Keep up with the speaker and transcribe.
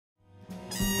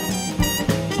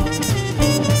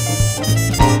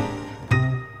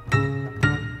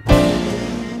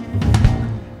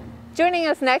Joining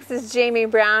us next is Jamie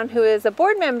Brown, who is a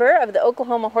board member of the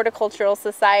Oklahoma Horticultural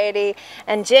Society.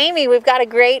 And Jamie, we've got a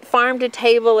great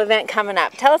farm-to-table event coming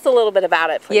up. Tell us a little bit about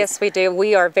it, please. Yes, we do.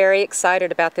 We are very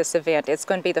excited about this event. It's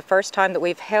going to be the first time that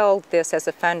we've held this as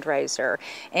a fundraiser.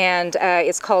 And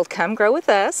it's called Come Grow With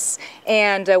Us.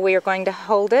 And we are going to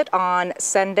hold it on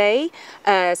Sunday,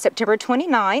 September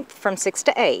 29th from 6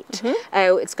 to 8.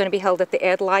 It's going to be held at the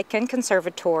Ed Lycan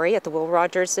Conservatory at the Will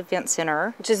Rogers Event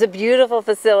Center. Which is a beautiful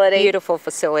facility. Beautiful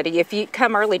facility. If you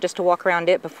come early just to walk around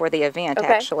it before the event,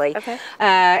 actually.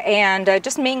 And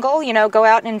just mingle, you know, go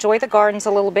out and enjoy the gardens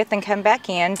a little bit, then come back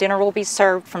in. Dinner will be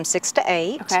served from 6 to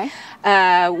 8.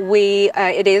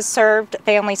 It is served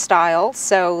family style,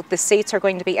 so the seats are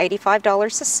going to be $85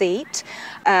 a seat.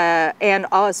 And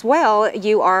as well,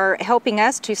 you are helping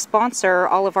us to sponsor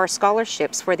all of our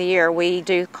scholarships for the year. We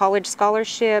do college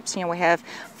scholarships, you know, we have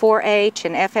 4-H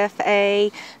and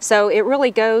FFA, so it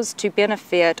really goes to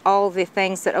benefit all the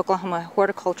things that Oklahoma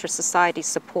Horticultural Society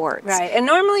supports. Right, and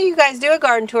normally you guys do a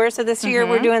garden tour, so this year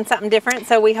we're doing something different,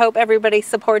 so we hope everybody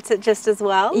supports it just as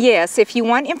well. Yes, if you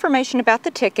want information about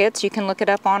the tickets, you can look it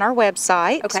up on our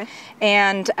website.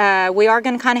 And we are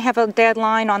going to kind of have a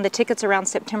deadline on the tickets around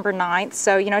September 9th,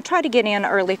 so you know, try to get in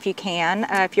early if you can.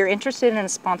 If you're interested in a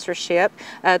sponsorship,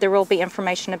 there will be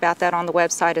information about that on the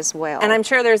website as well. And I'm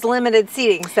sure there's limited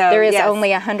seating, so there is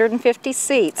only 150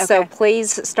 seats, so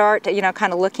please start, you know,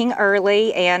 kind of looking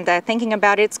early and thinking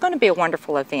about it. It's going to be a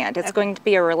wonderful event. It's going to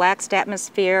be a relaxed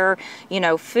atmosphere, you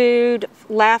know, food,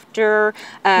 laughter,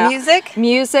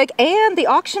 music, and the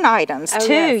auction items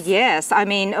too. Yes, I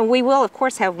mean, we will of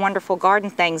course have wonderful garden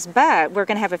things, but we're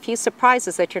going to have a few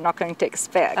surprises that you're not going to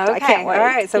expect. I can't wait. All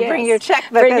right, so bring your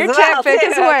checkbook Bring your checkbook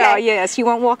as well. Yes, you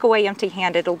won't walk away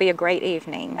empty-handed. It'll be a great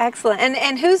evening. Excellent.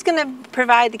 And who's going to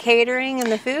provide the catering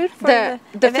and the food for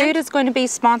the food is going to be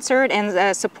sponsored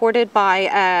and supported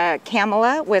by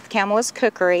Kamala with Kamala's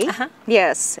Cookery.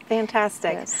 Yes.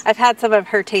 Fantastic. Yes. I've had some of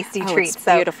her tasty treats. It's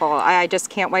beautiful. I just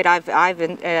can't wait.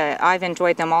 I've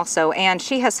enjoyed them also, and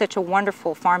she has such a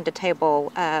wonderful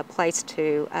farm-to-table place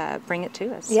to bring it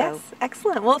to us. Yes, so.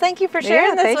 Excellent. Well, thank you for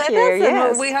sharing this with us,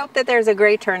 and we hope that there's a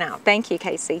great turnout. Thank you,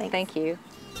 Casey. Thank you.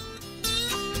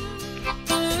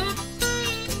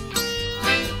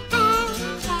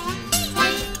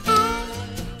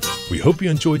 We hope you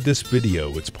enjoyed this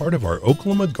video. It's part of our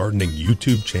Oklahoma Gardening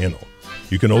YouTube channel.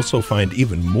 You can also find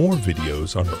even more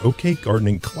videos on our OK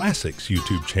Gardening Classics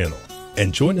YouTube channel.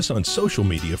 And join us on social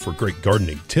media for great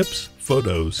gardening tips,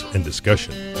 photos, and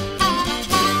discussion.